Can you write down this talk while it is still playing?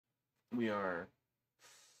We are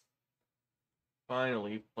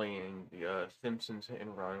finally playing the Simpsons Hit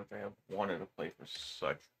and Run, which I have wanted to play for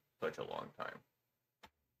such a long time.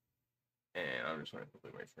 And I'm just going to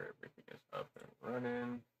quickly make sure everything is up and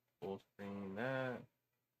running. Full screen that.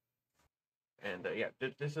 And yeah,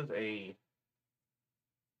 this is a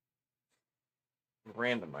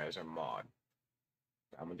randomizer mod.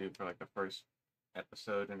 I'm gonna do for like the first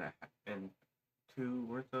episode and two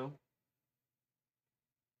or so,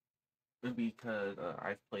 because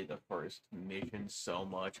I've played the first mission so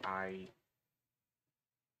much. I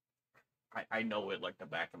know it like the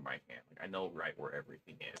back of my hand. Like I know right where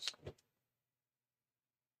everything is.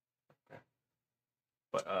 Okay.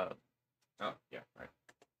 But oh yeah, right.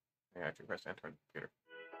 I actually press enter on the computer.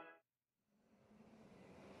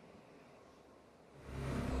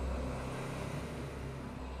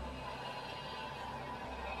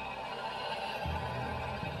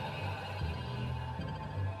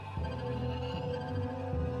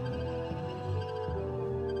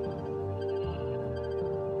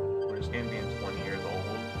 For this game being 20 years old,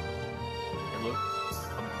 it looks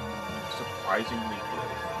surprisingly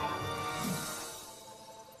good.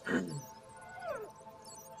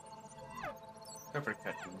 Except for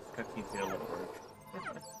cutscenes. Cutscenes need a little work.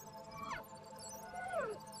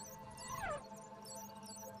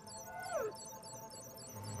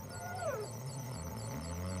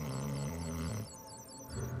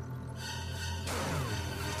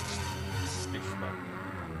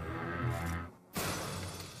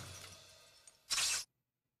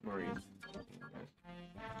 Maurice.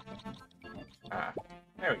 Ah,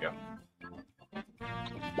 there we go.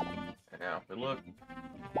 And now if we look,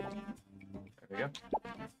 there we go.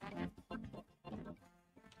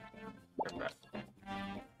 There's that.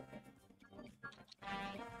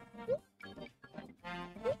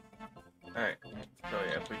 Alright, so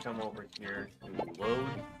yeah, if we come over here to load,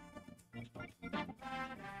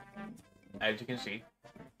 as you can see,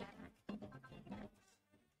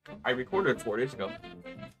 I recorded 4 days ago,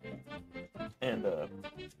 and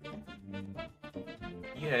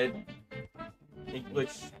yeah, it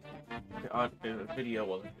glitched. The video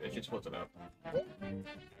wasn't, it just wasn't up.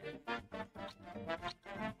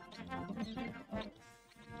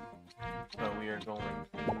 So we are going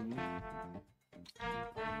to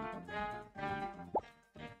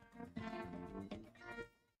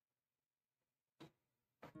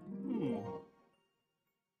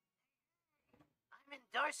I'm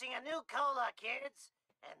endorsing a new cola, kids.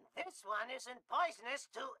 And this one isn't poisonous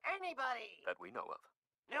to anybody. That we know of.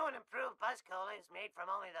 New and improved Buzz Cola is made from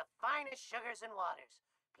only the finest sugars and waters.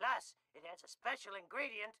 Plus, it has a special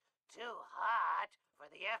ingredient, too hot for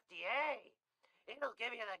the FDA. It'll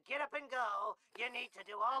give you the get up and go you need to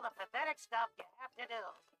do all the pathetic stuff you have to do.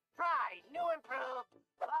 Try new improved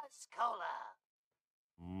Buzz Cola.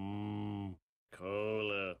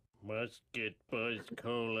 Cola. Must get Buzz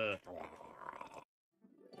Cola.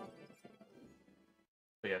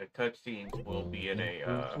 But yeah, the cutscenes will be in a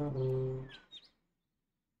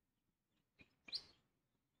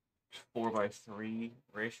 4:3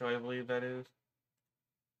 ratio, I believe that is.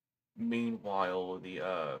 Meanwhile, the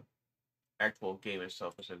actual game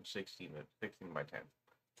itself is in 16:10.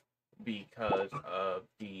 Because of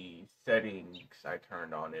the settings I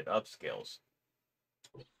turned on, it upscales.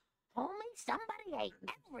 Homie, somebody ate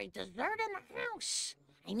every dessert in the house.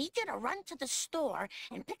 I need you to run to the store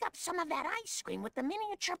and pick up some of that ice cream with the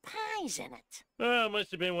miniature pies in it. Oh,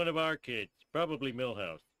 must have been one of our kids. Probably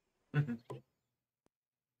Millhouse.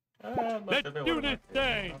 Let's do this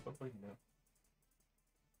thing!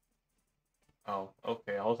 Oh,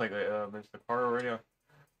 okay. I was like, is the car already on?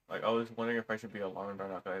 Like, I was wondering if I should be alarmed or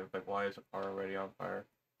not. I was like, why is the car already on fire?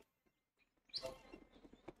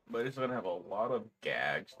 But it's gonna have a lot of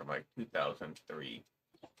gags from like 2003.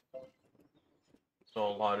 So a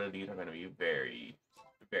lot of these are gonna be very,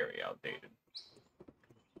 very outdated.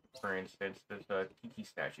 For instance, this Tiki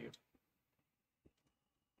statue.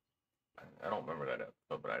 I don't remember that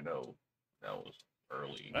episode, but I know that was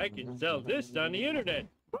early. I can sell this on the internet.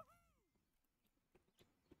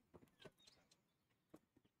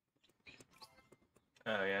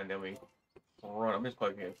 Yeah, and then we run. I'm just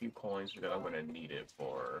collecting a few coins because I'm gonna need it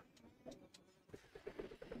for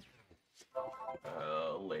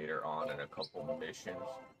later on in a couple missions.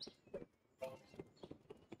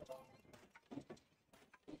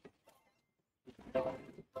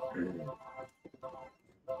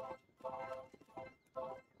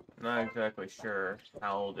 Not exactly sure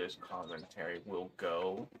how this commentary will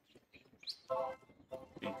go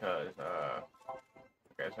because I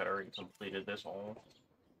guess I already completed this all.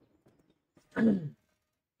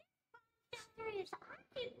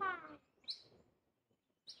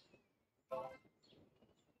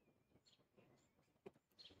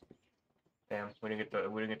 Damn, we didn't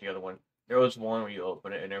get the other one. There was one where you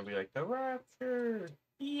open it and everybody like the rapture,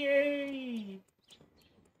 yay!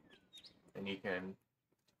 And you can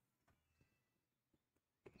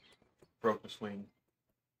broke the swing.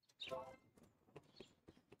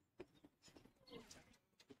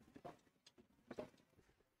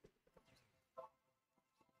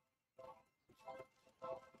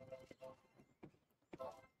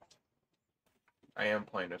 I am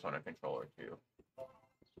playing this on a controller too.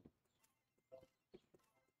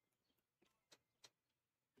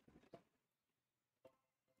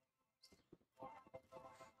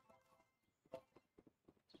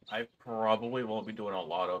 I probably won't be doing a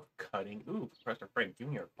lot of cutting. Ooh, Professor Frank, give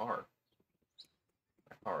me your car.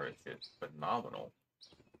 That car is just phenomenal.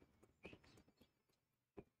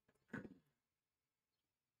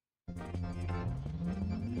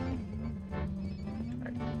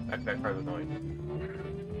 That car's annoying.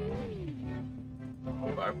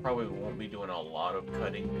 I probably won't be doing a lot of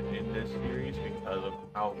cutting in this series because of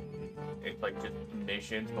how it's like just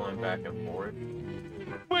missions going back and forth.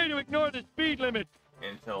 Way to ignore the speed limit!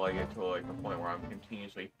 Until I get to like a point where I'm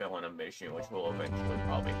continuously failing a mission, which will eventually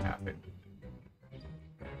probably happen.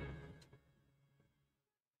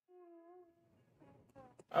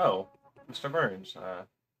 Oh, Mr. Burns,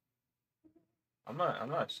 I'm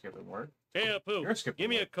not skipping work. Hey, Apu, You're skipping give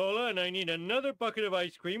me a work. cola and I need another bucket of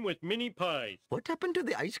ice cream with mini pies. What happened to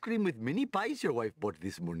the ice cream with mini pies your wife bought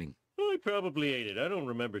this morning? I probably ate it. I don't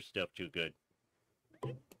remember stuff too good.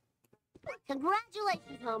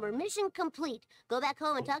 Congratulations, Homer. Mission complete. Go back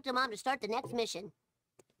home and talk to Mom to start the next mission.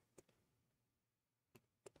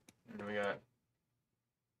 And we got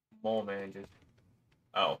Mole Man just.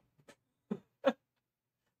 Oh.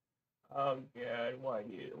 Oh God, why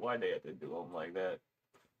they have to do them like that?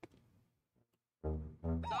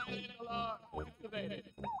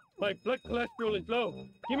 My blood cholesterol is low.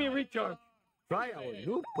 Give me a recharge. Try our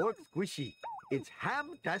new pork squishy. It's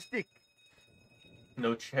ham-tastic.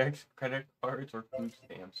 No checks, credit cards, or food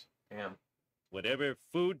stamps. Damn. Whatever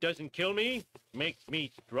food doesn't kill me makes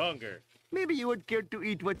me stronger. Maybe you would care to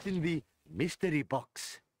eat what's in the mystery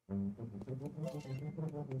box.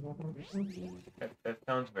 That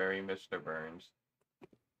sounds very Mr. Burns.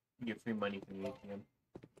 You get free money from the ATM.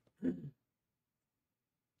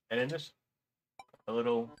 And in this, a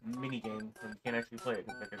little mini game where you can't actually play it.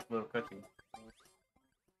 It's like a little cutscene.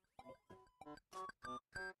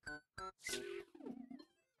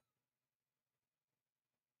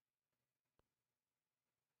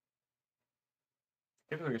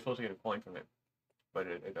 Typically, you're supposed to get a coin from it, but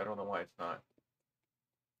I don't know why it's not.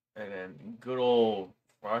 And then good old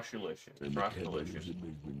Frostalicious. The metabolism has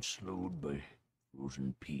been slowed by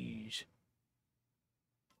frozen peas.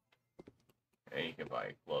 And you can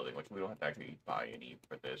buy clothing, which we don't have to actually buy any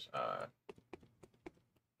for this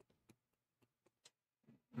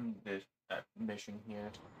mission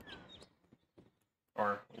here.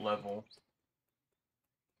 Or level.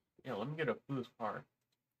 Yeah, let me get a boost car.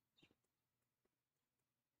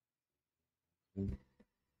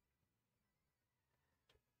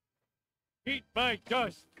 Eat my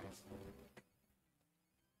dust.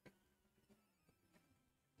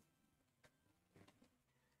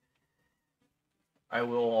 I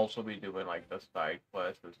will also be doing like the side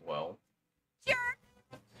quest as well. Sure.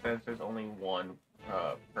 Since there's only one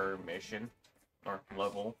per mission or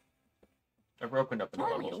level. I've broken up into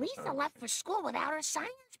Molly, levels. Lisa left for school without her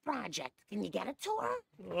science project. Can you get it to her?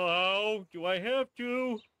 Oh, do I have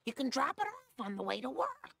to? You can drop it off on the way to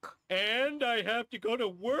work. And I have to go to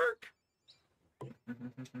work?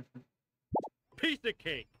 Piece of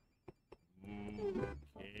cake.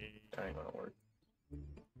 Okay. That ain't gonna work.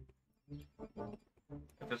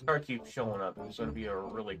 If this card keeps showing up, it's gonna be a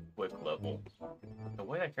really quick level. The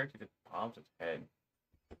way that character just palms its head.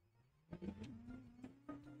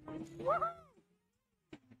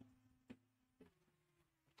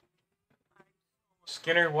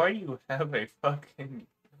 Skinner, why do you have a fucking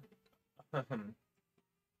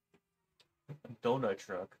donut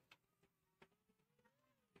truck?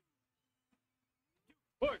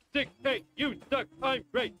 4, 6, 8, you suck, I'm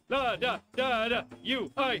great. La da da da,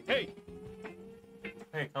 you I hate.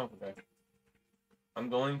 Hey, comic guy. I'm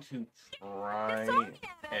going to try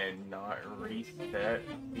and not reset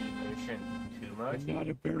the mission too much. Not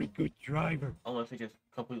a very good driver. Unless it just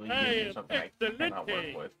completely I gives me am something I cannot work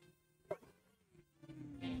excelente. with.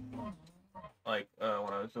 Like,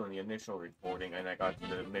 when I was doing the initial recording and I got to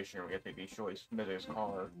the mission where we had to destroy Smithers'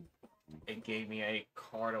 car, it gave me a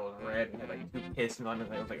car that was red and had like 2 pistons on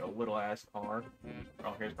it. It was like a little ass car.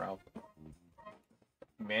 Oh, here's Ralph.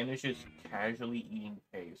 Man is just casually eating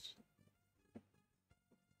paste.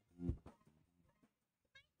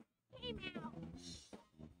 Hey, Meow.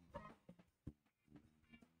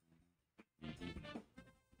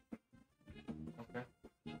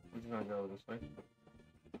 gonna go this way.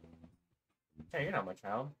 Hey, you're not my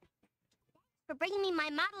child. For bringing me my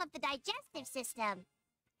model of the digestive system.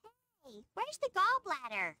 Hey, where's the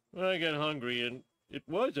gallbladder? I got hungry and it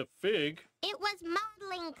was a fig. It was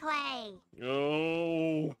modeling clay.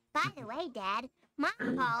 Oh. By the way, Dad,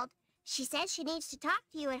 Mom called. She says she needs to talk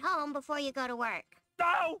to you at home before you go to work.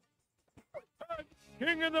 No!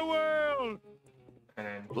 King of the world! And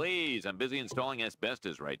then Please, I'm busy installing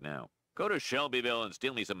asbestos right now. Go to Shelbyville and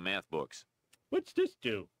steal me some math books. What's this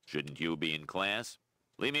do? Shouldn't you be in class?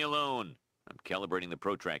 Leave me alone. I'm calibrating the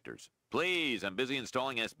protractors. Please, I'm busy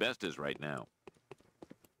installing asbestos right now.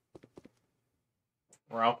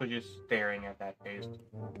 Ralph was just staring at that paste.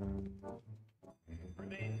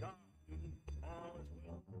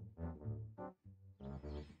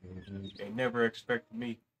 They never expected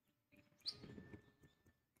me.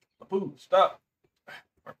 Boo, stop!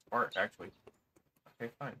 Or Bart, actually.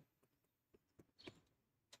 Okay, fine.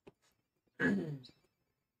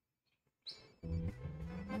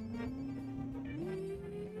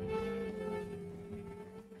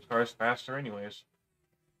 This car's faster anyways.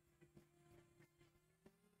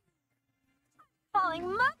 Calling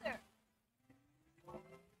Mother.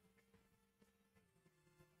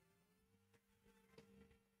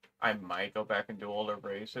 I might go back and do older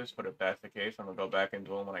races, but if that's the case, I'm gonna go back and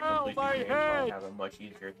do them when I Oh, complete my the game, so I head! have a much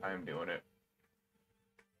easier time doing it.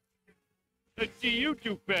 Let's see you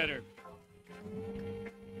do better.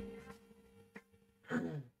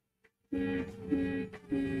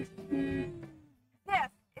 This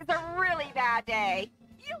is a really bad day.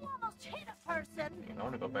 You almost hit a person. You know, I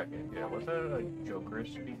want to go back and yeah, was that a Joker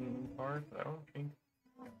speaking card? I don't think.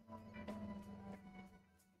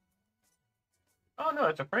 Oh no,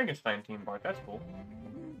 it's a Frankenstein team bar. That's cool.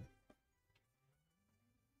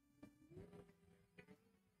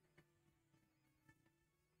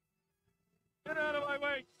 Get out of my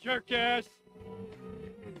way, jerk ass!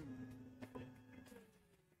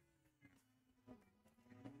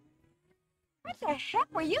 What the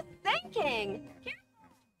heck were you thinking?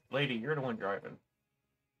 Lady, you're the one driving.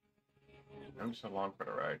 I'm just along for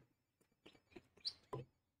the ride.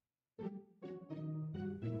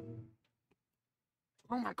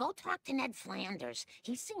 Homer, go talk to Ned Flanders.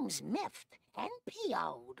 He seems miffed and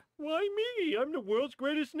PO'd. Why me? I'm the world's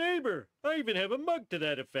greatest neighbor. I even have a mug to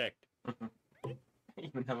that effect. I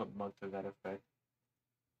even have a mug to that effect.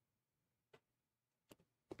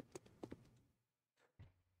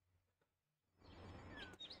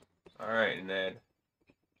 Alright, Ned.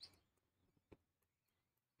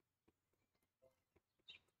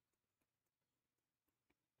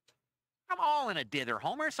 I'm all in a dither,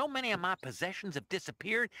 Homer. So many of my possessions have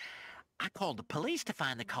disappeared. I called the police to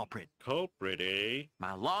find the culprit. Culprit, eh?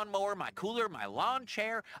 My lawnmower, my cooler, my lawn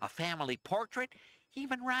chair, a family portrait,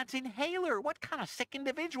 even Rod's inhaler. What kind of sick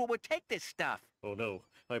individual would take this stuff? Oh no,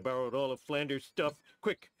 I borrowed all of Flanders' stuff.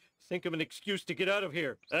 Quick, think of an excuse to get out of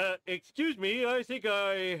here. Excuse me, I think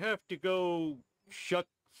I have to go shuck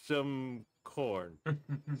some corn.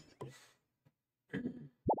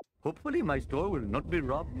 Hopefully my store will not be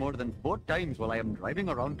robbed more than 4 times while I am driving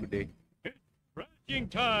around today. Crashing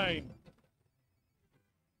time!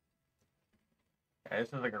 Yeah, this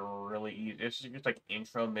is like a really easy. This is just like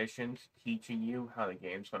intro missions teaching you how the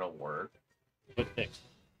game's gonna work. What's next?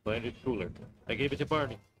 Flanders cooler. I gave it to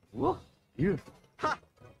Barney. Whoa, here. Ha!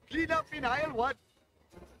 Clean up in aisle 1.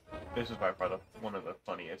 This is by far one of the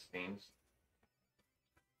funniest scenes.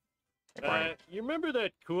 Hey, Brian, You remember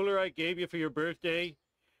that cooler I gave you for your birthday?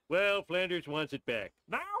 Well, Flanders wants it back.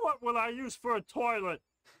 Now what will I use for a toilet?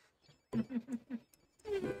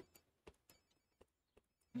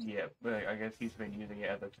 yeah, but I guess he's been using it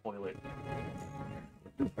as a toilet.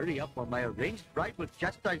 Hurry up or my arranged bride will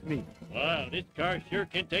chastise me. Wow, this car sure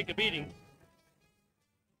can take a beating.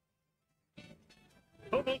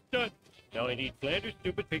 Almost done. Now I need Flanders'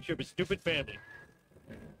 stupid picture of a stupid family.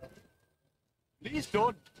 Please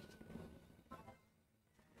don't.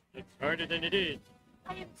 It's harder than it is.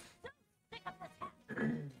 I am so sick of this house.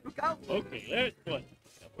 Look out. Okay, last one.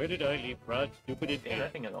 Now, where did I leave Rod's stupid Damn, that inhaler?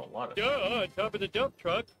 thing has a lot of. Duh, on top of the dump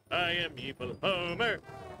truck. I am evil Homer.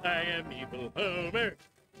 I am evil Homer.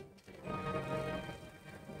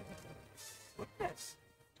 What's this?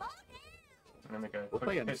 I'm gonna make a Hope I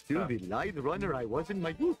quick am pit still stop. the lithe runner I was in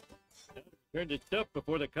my youth. Turn this up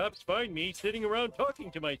before the cops find me sitting around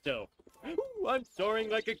talking to myself. Ooh, I'm soaring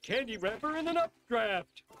like a candy wrapper in an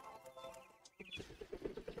updraft.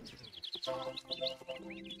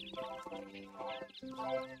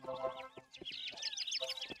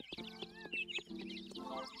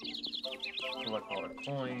 Collect all the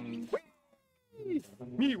coins.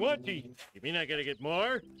 Me wanty. You mean I gotta get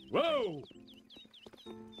more? Whoa!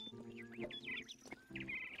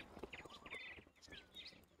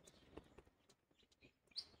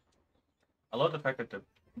 I love the fact that the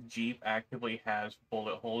Jeep actively has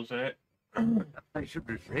bullet holes in it. I should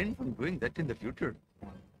refrain from doing that in the future.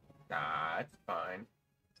 Nah, it's fine.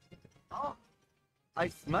 Oh, I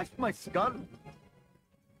smashed my skull.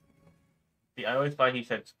 See, I always thought he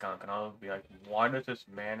said skunk, and I would be like, why does this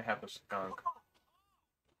man have a skunk?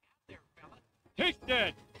 Take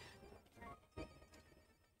that!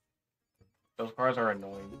 Those cars are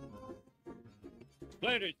annoying.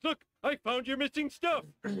 Flanders, look! I found your missing stuff!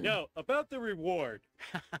 Now, about the reward.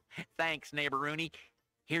 Thanks, neighbor Rooney.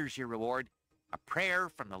 Here's your reward. A prayer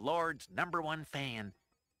from the Lord's #1 fan.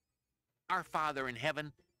 Our Father in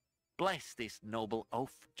heaven, bless this noble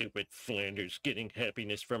oaf. Stupid Flanders getting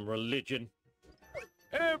happiness from religion.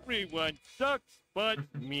 Everyone sucks but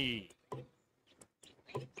me.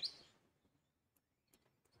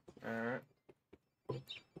 Alright.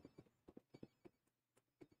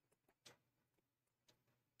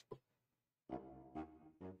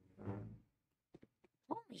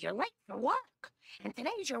 Oh, you're late for work. And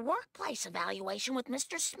today's your workplace evaluation with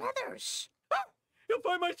Mr. Smithers. You'll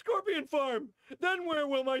find my scorpion farm. Then where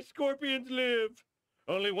will my scorpions live?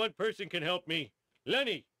 Only one person can help me.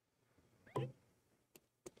 Lenny.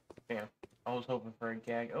 Damn. I was hoping for a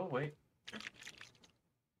gag. Oh, wait.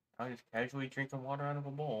 I was just casually drinking water out of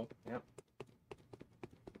a bowl. Yep.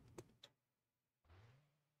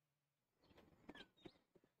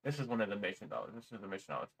 This is one of the mission dollars. This is the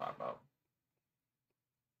mission I was talking about.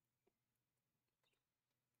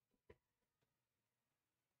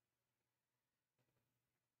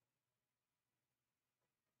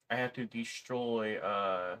 I have to destroy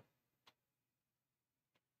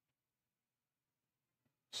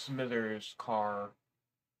Smithers' car.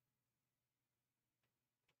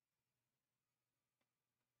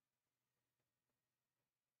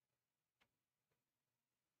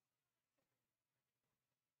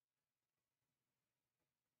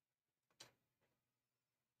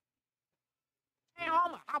 Hey,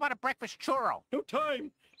 Homer, how about a breakfast churro? No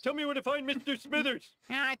time. Tell me where to find Mr. Smithers.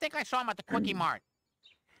 Yeah, I think I saw him at the Quickie Mart.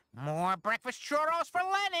 More breakfast churros for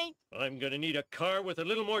Lenny. I'm gonna need a car with a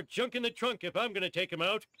little more junk in the trunk if I'm gonna take him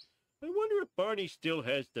out. I wonder if Barney still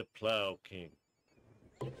has the Plow King.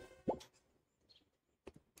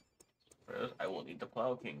 I will need the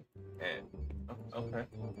Plow King. And okay.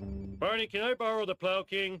 Barney, can I borrow the Plow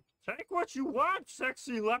King? Take what you want,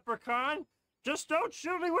 sexy leprechaun. Just don't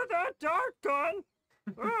shoot me with that dart gun.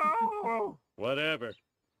 Oh. Whatever.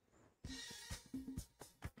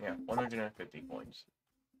 Yeah, 150 points.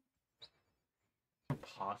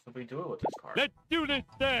 Possibly do it with this card. Let's do this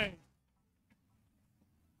thing!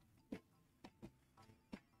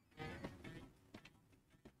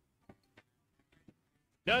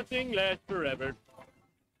 Nothing lasts forever.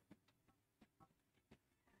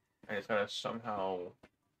 I just gotta somehow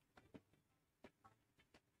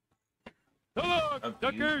Hello, abuse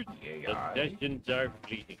suckers! the The AI. sessions are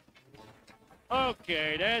fleeting.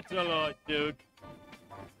 Okay, that's a lot, dude.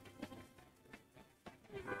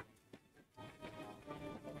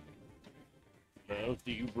 Well,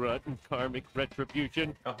 do you rotten karmic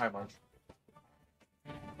retribution? Oh, hi, Marge.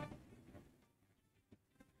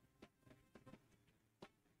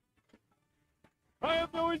 I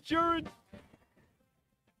have no insurance!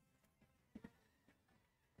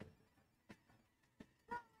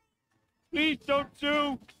 Please don't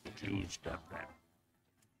sue! You stop that.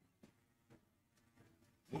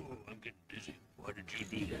 Oh, I'm getting dizzy. Why did you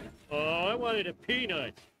do that? Oh, I wanted a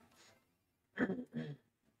peanut.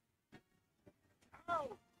 Ow,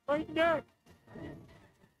 my neck!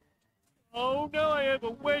 Oh, no, I have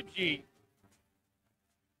a wedgie.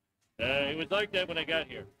 It was like that when I got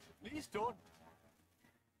here. Please don't.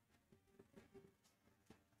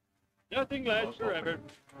 Nothing lasts forever.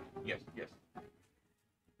 Yes, yes.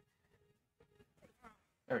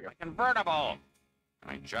 There we go. Convertible.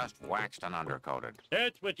 I just waxed and undercoated.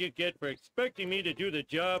 That's what you get for expecting me to do the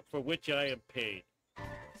job for which I am paid.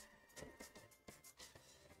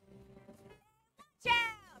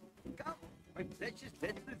 Come, my flesh is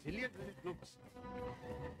less resilient than it looks.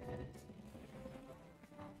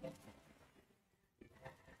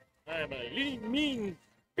 I'm a lean, mean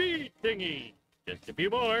speed thingy. Just a few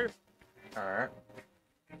more. Alright.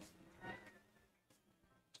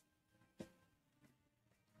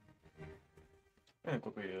 And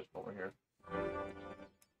quickly do this over here.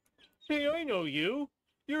 Hey, I know you.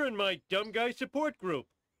 You're in my dumb guy support group.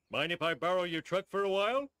 Mind if I borrow your truck for a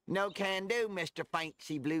while? No can do, Mr.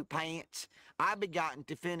 Fancy Blue Pants. I begotten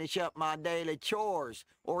to finish up my daily chores,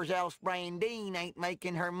 or else Brandine ain't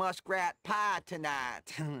making her muskrat pie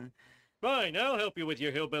tonight. Fine, I'll help you with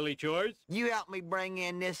your hillbilly chores. You help me bring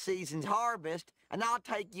in this season's harvest, and I'll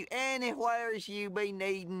take you anywheres you be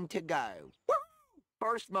needing to go.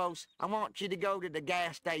 First, most, I want you to go to the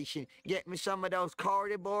gas station, get me some of those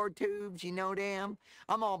cardboard tubes, you know them?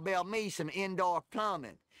 I'm gonna build me some indoor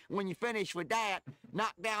plumbing. When you finish with that,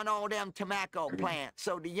 knock down all them tobacco plants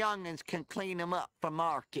so the young'uns can clean them up for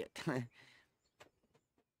market.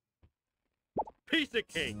 Piece of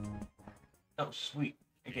cake. Oh, sweet.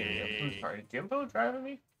 Okay, a food cart. Is Jimbo driving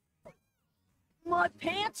me? My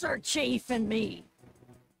pants are chafing me.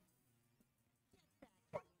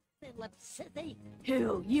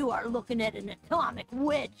 Hell, you are looking at an atomic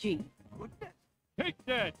wedgie. Take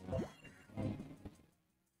that.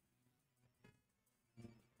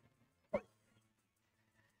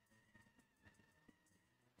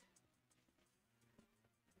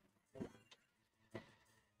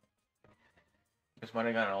 This might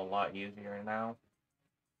have gotten a lot easier now.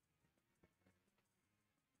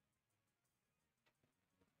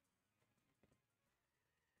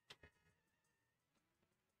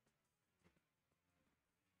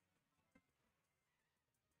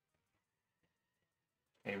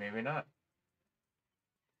 Okay, maybe not.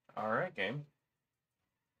 Alright, game.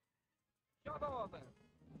 There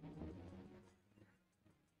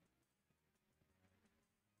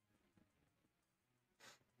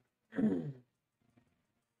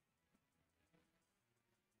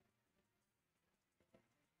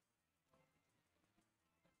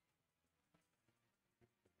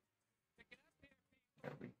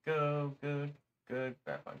we go. Good, good.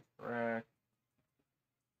 Back on track.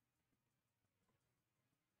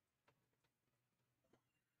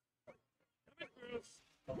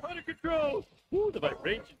 Out of control! Ooh, the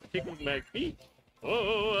vibrations tickling my feet.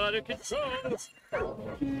 Oh, out of control!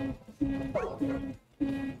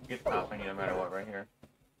 Get popping no matter what right here.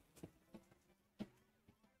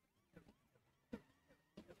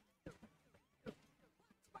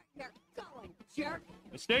 Where you're going, jerk.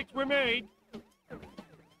 Mistakes were made.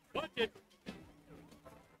 Watch it.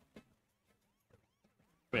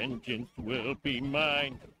 Vengeance will be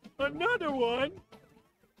mine. Another one!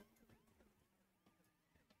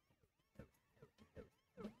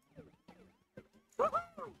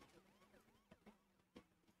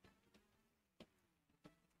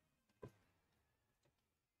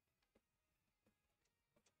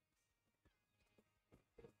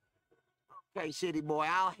 Okay, city boy,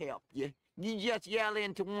 I'll help you. You just yell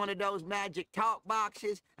into one of those magic talk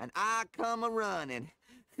boxes, and I come a-running.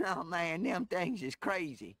 Oh, man, them things is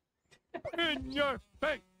crazy. In your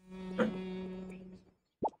face!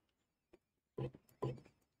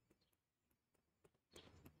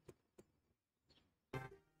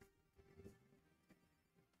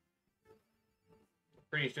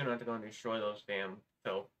 Pretty soon I have to go and destroy those damn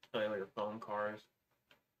cellular phone cars.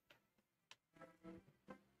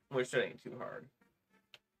 Which that ain't too hard.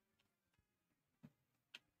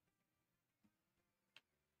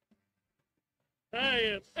 I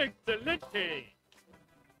am excelente!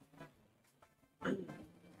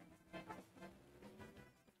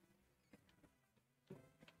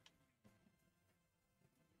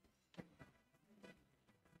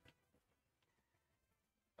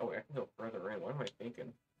 Oh wait, I can go further in. What am I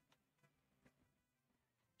thinking?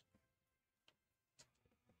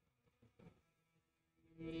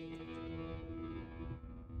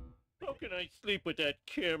 How can I sleep with that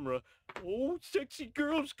camera? Oh, sexy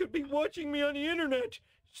girls could be watching me on the internet.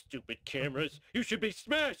 Stupid cameras, you should be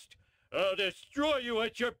smashed. I'll destroy you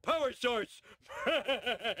at your power source.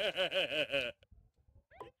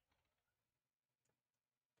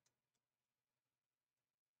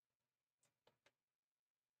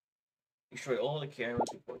 Destroy all the cameras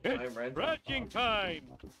before time It's runs scratching out. time.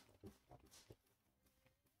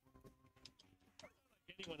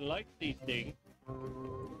 Anyone likes these things?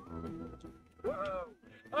 Woo!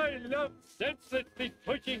 I love senselessly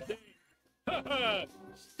pushing things. Ha ha!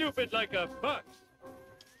 Stupid like a fox.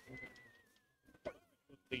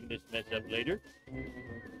 We'll clean this mess up later.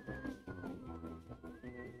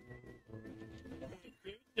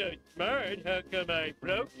 You're so smart. How come I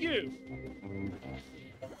broke you?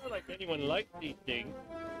 Not like anyone likes these things.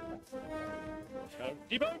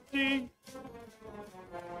 Bouncy bouncy!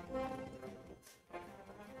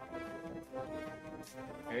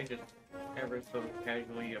 Okay, just ever so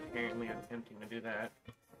casually, apparently attempting to do that.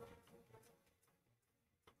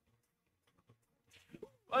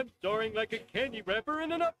 I'm soaring like a candy wrapper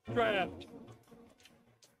in an updraft.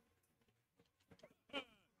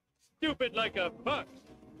 Stupid like a fox.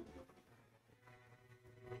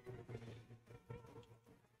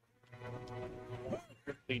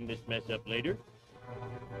 Clean this mess up later.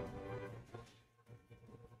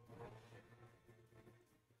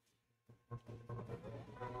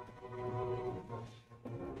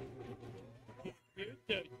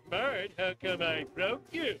 Bart, how come I broke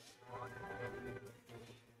you?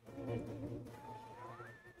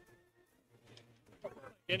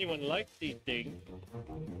 Anyone likes these things?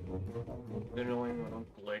 The only little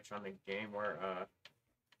glitch on the game where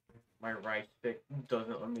my right stick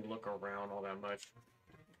doesn't let me look around all that much.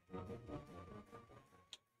 I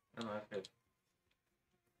don't know if it's...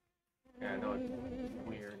 Yeah, I know it's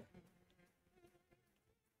weird.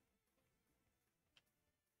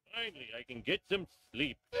 Finally, I can get some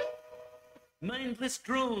sleep. Mindless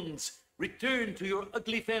drones, return to your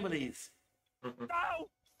ugly families. No!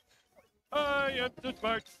 I am too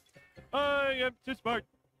smart. I am too smart.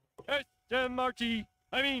 S-M-R-T.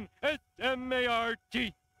 I mean,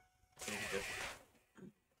 S-M-A-R-T.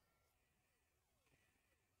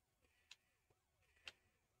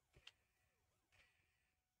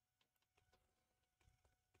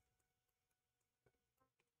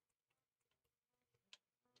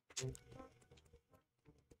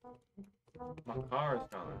 My car is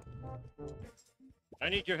gone. I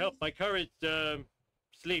need your help. My car is,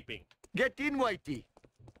 sleeping. Get in, Whitey.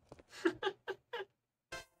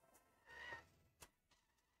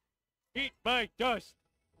 Eat my dust.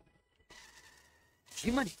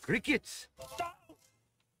 Too many crickets.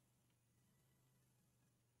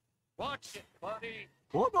 Watch it, buddy.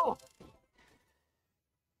 Oh no!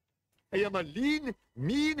 I am a lean,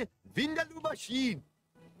 mean, Vindaloo machine.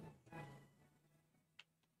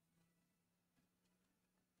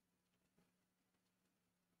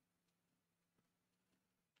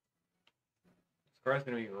 This car's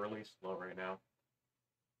gonna be really slow right now.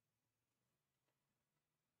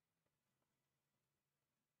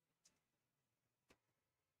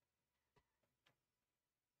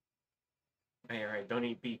 Hey, alright, don't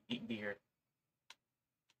eat beef, eat beer.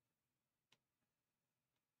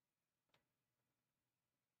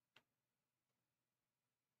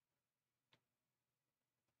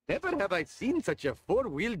 Never have I seen such a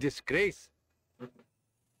four-wheel disgrace.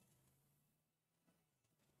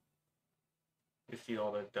 You see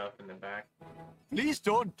all the stuff in the back? Please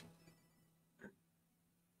don't.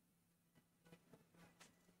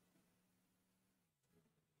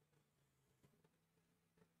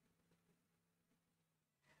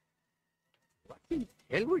 What the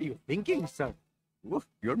hell were you thinking, sir? Oof,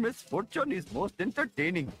 your misfortune is most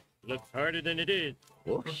entertaining. Looks harder than it is.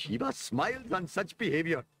 Oh, Shiva smiles on such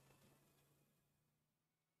behavior.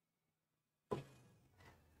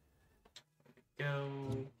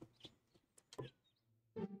 Go.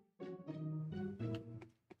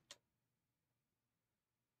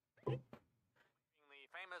 The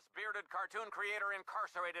famous bearded cartoon creator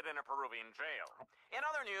incarcerated in a Peruvian jail. In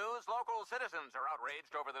other news, local citizens are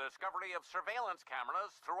outraged over the discovery of surveillance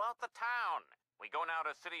cameras throughout the town. We go now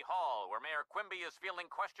to City Hall, where Mayor Quimby is fielding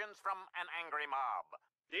questions from an angry mob.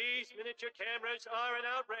 These miniature cameras are an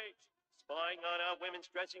outrage. Spying on our women's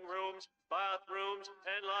dressing rooms, bathrooms,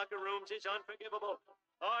 and locker rooms is unforgivable.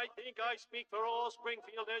 I think I speak for all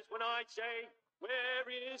Springfielders when I say, where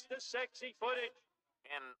is the sexy footage?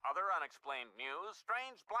 In other unexplained news,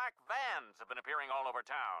 strange black vans have been appearing all over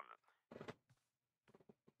town.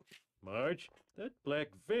 Marge, that black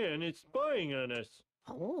van is spying on us.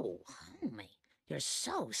 Oh, homie, you're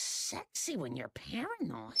so sexy when you're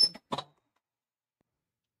paranoid.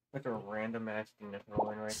 That's a random ass thing to throw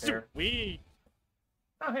in right there. Sweet.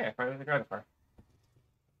 Oh, hey, I finally got the car.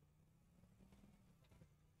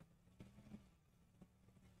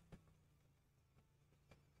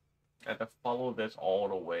 I have to follow this all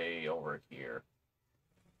the way over here.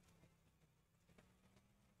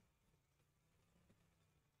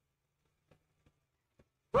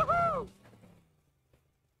 Woohoo!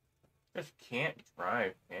 Just can't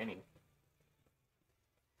drive, can he?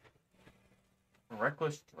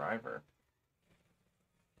 Reckless driver.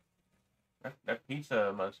 That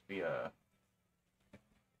pizza must be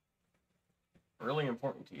really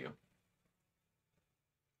important to you.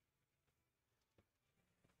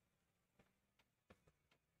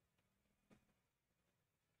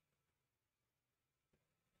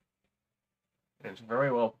 And it's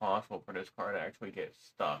very well possible for this car to actually get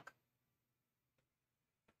stuck.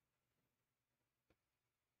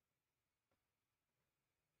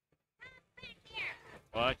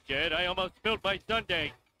 Watch it, I almost spilled my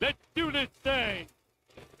sundae. Let's do this thing!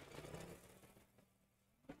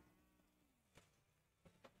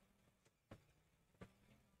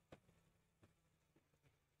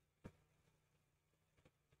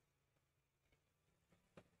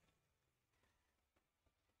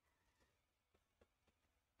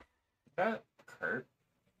 Is that Kurt?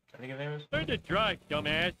 I think his name is. Learn to drive,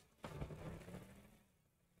 dumbass.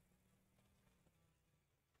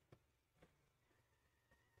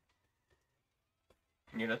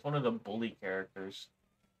 Yeah, that's one of the bully characters.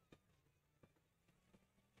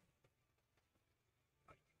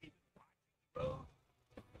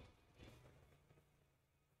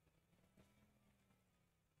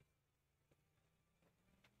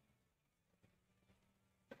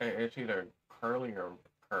 It's either Curly or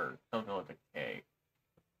Kurt, something with a K.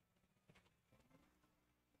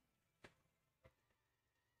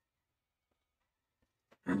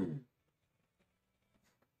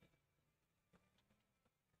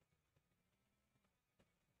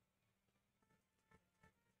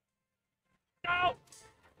 No!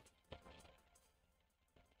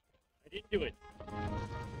 I didn't do it.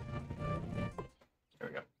 There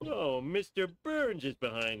we go. Oh, Mr. Burns is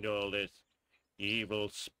behind all this. Evil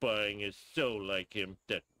spying is so like him,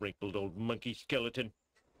 that wrinkled old monkey skeleton.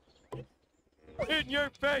 In your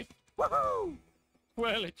face! Woohoo!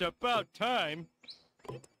 Well, it's about time.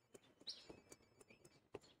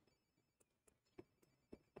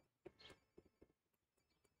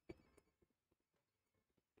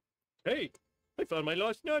 Hey, I found my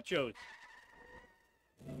lost nachos.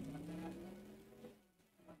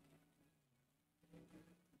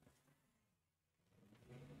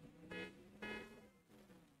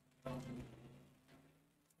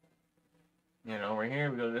 You know, over here,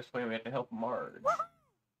 we go this way, we have to help Marge.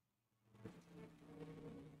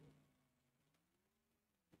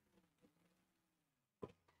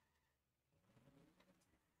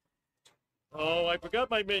 Oh, I forgot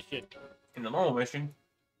my mission. In the normal mission,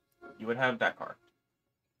 you would have that car.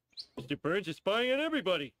 Mr. Burns is spying on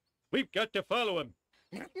everybody. We've got to follow him.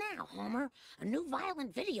 Not now, Homer. A new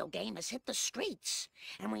violent video game has hit the streets,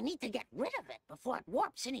 and we need to get rid of it before it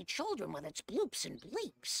warps any children with its bloops and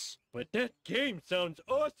bleeps. But that game sounds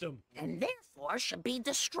awesome. And therefore should be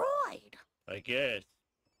destroyed. I guess.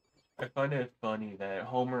 I find it funny that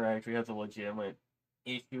Homer actually has a legitimate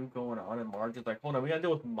issue going on, and Marge is like, hold on, we gotta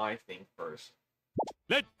deal with my thing first.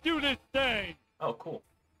 Let's do this thing! Oh, cool.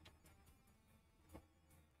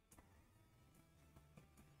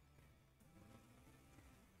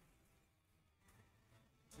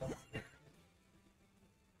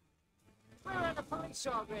 Where are the police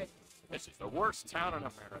already? This is the worst town in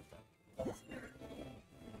America.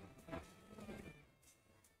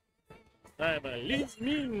 I'm a lean,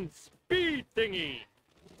 mean speed thingy.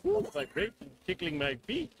 Ooh, vibration tickling my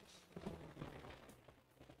feet.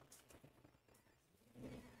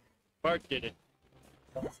 Bart did it.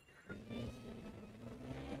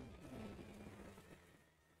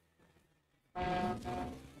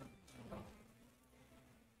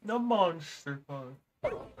 The monster fun.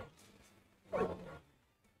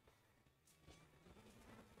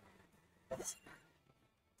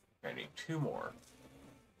 I need 2 more.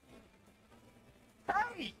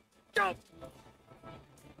 Hey! Don't!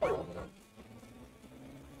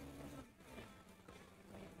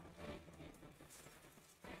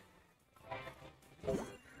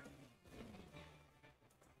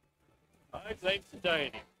 I blame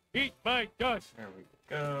society. Eat my dust. There we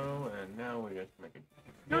go, and now we just make it.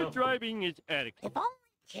 Your driving is adequate. If only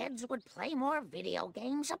kids would play more video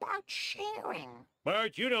games about sharing.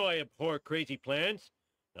 Marge, you know I abhor crazy plans.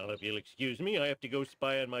 Now, if you'll excuse me, I have to go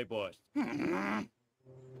spy on my boss. I'm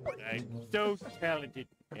so talented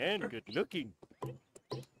and good looking.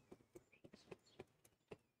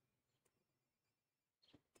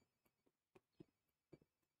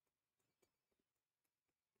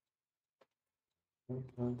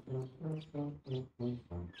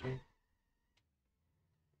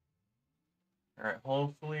 Alright,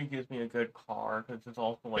 hopefully it gives me a good car, because it's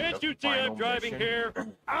also like Can't the you see final I'm driving mission. here?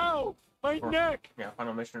 Ow! My Or- neck! Yeah,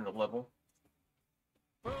 final mission of the level.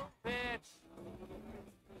 Move it!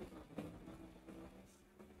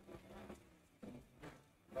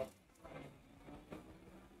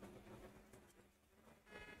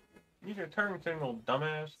 Use your turn signal,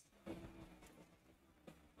 dumbass.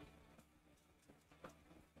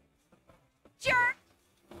 Jerk!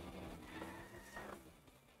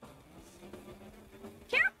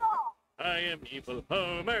 Careful! I am evil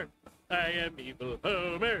Homer. I am evil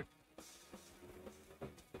Homer.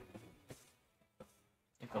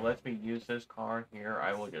 If it lets me use this car here,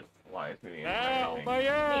 I will just fly through the entire Ow, thing. my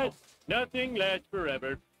ass! Nothing lasts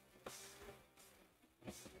forever.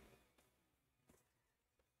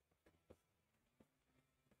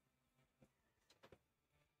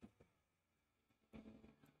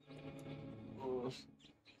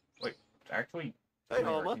 Wait, actually... Hey,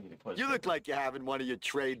 Homer, you look like you're having one of your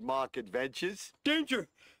trademark adventures. Danger!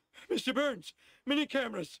 Mr. Burns! Mini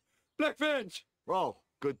cameras! Black vans! Oh,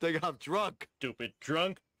 good thing I'm drunk. Stupid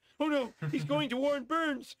drunk. Oh no, he's going to warn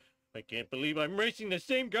Burns. I can't believe I'm racing the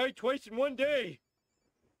same guy twice in one day.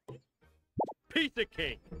 piece of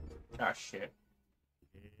cake. Ah, shit.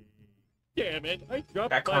 Damn it, I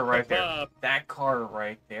dropped That my car right there. kebab. That car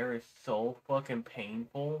right there is so fucking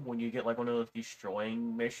painful when you get like one of those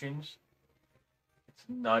destroying missions. It's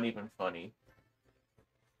not even funny.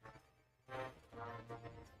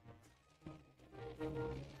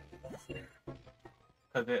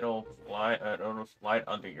 Because it'll slide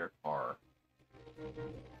under your car.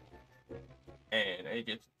 And it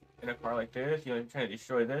just, in a car like this, you know, you're trying to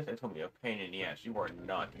destroy this, it's gonna be a pain in the ass. You are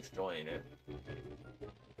not destroying it.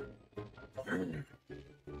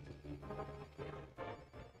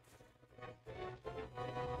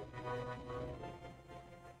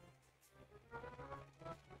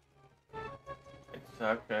 It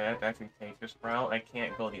sucks that I have to actually take this route. I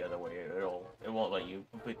can't go the other way. It won't let you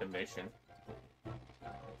complete the mission.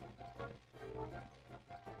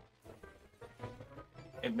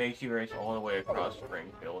 It makes you race all the way across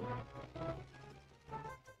Springfield.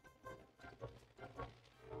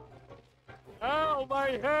 Ow,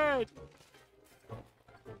 my head!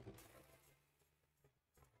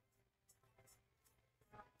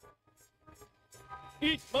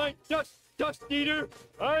 Eat my dust eater!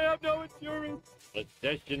 I have no insurance!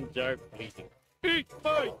 Possessions are fleeting. Eat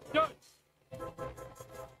my dust!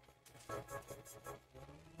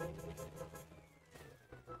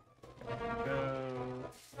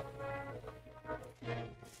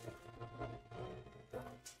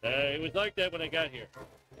 It was like that when I got here.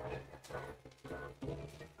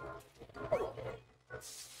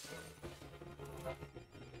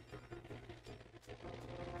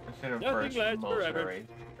 Nothing lasts forever.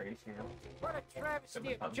 Race here. What a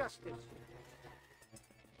travesty of justice.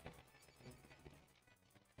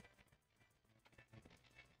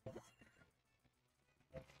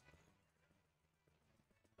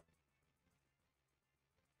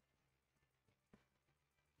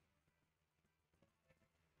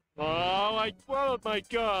 Oh, I swallowed my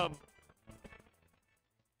gum.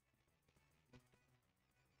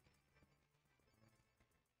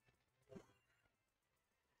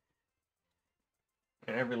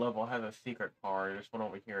 And every level has a secret car. This one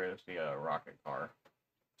over here is the rocket car.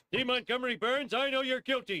 See, Montgomery Burns, I know you're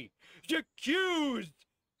guilty. Accused!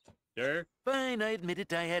 Sir? Fine, I admit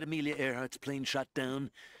it. I had Amelia Earhart's plane shot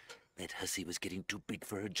down. That hussy was getting too big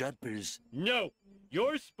for her jodhpurs. No!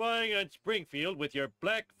 You're spying on Springfield with your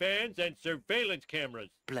black vans and surveillance cameras.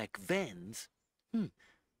 Black vans?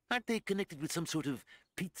 Aren't they connected with some sort of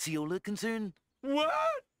pizziola concern? What?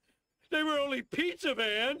 They were only pizza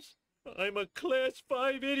vans? I'm a Class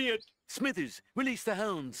 5 idiot. Smithers, release the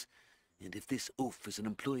hounds. And if this oaf is an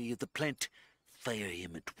employee of the plant, fire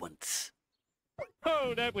him at once.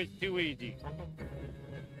 Oh, that was too easy.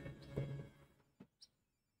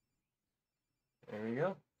 There we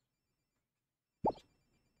go.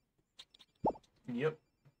 Yep.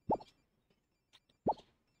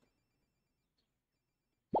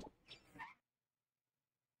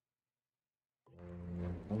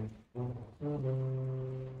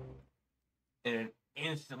 And it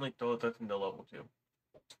instantly throws us into level 2.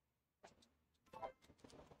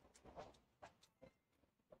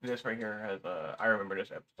 This right here has I remember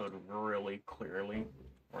this episode really clearly,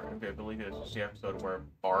 or vividly. This is the episode where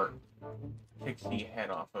Bart takes the head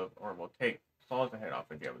off of, or will saws the head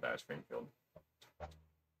off of Jebediah Springfield.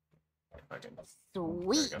 If I can.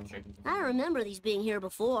 Sweet. I remember these being here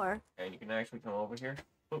before. And you can actually come over here.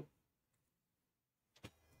 Boop.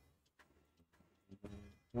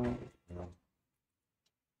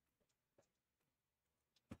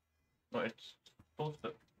 No, it's supposed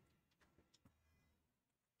to.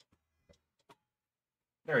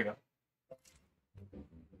 There we go.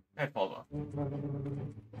 Head falls off.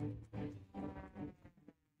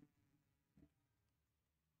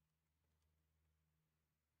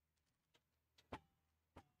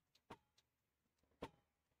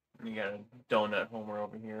 And you got a donut Homer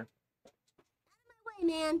over here. Out of my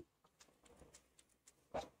way, man.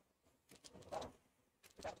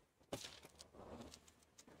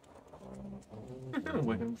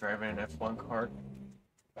 Wiggum driving an F1 car.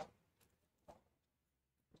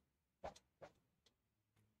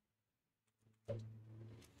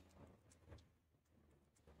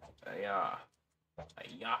 Yeah.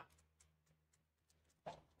 Yeah.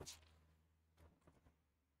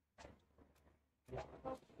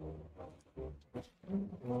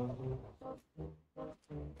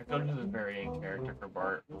 I feel like this is very in character for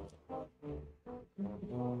Bart.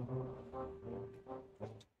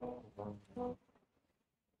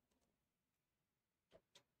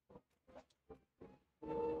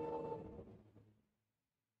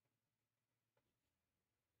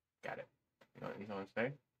 Got it. You know what he's going to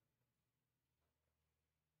say?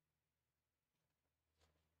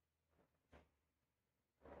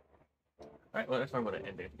 Alright, well, that's where I'm going to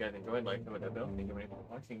end it. If you guys enjoyed, like, comment down below. Thank you very much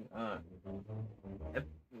for watching.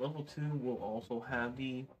 Level 2 will also have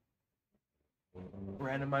the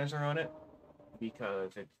randomizer on it,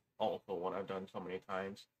 because it's also one I've done so many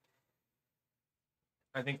times.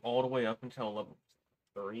 I think all the way up until level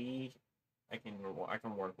 3, I can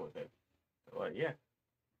work with it. But yeah.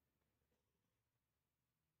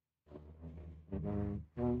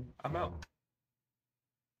 I'm out.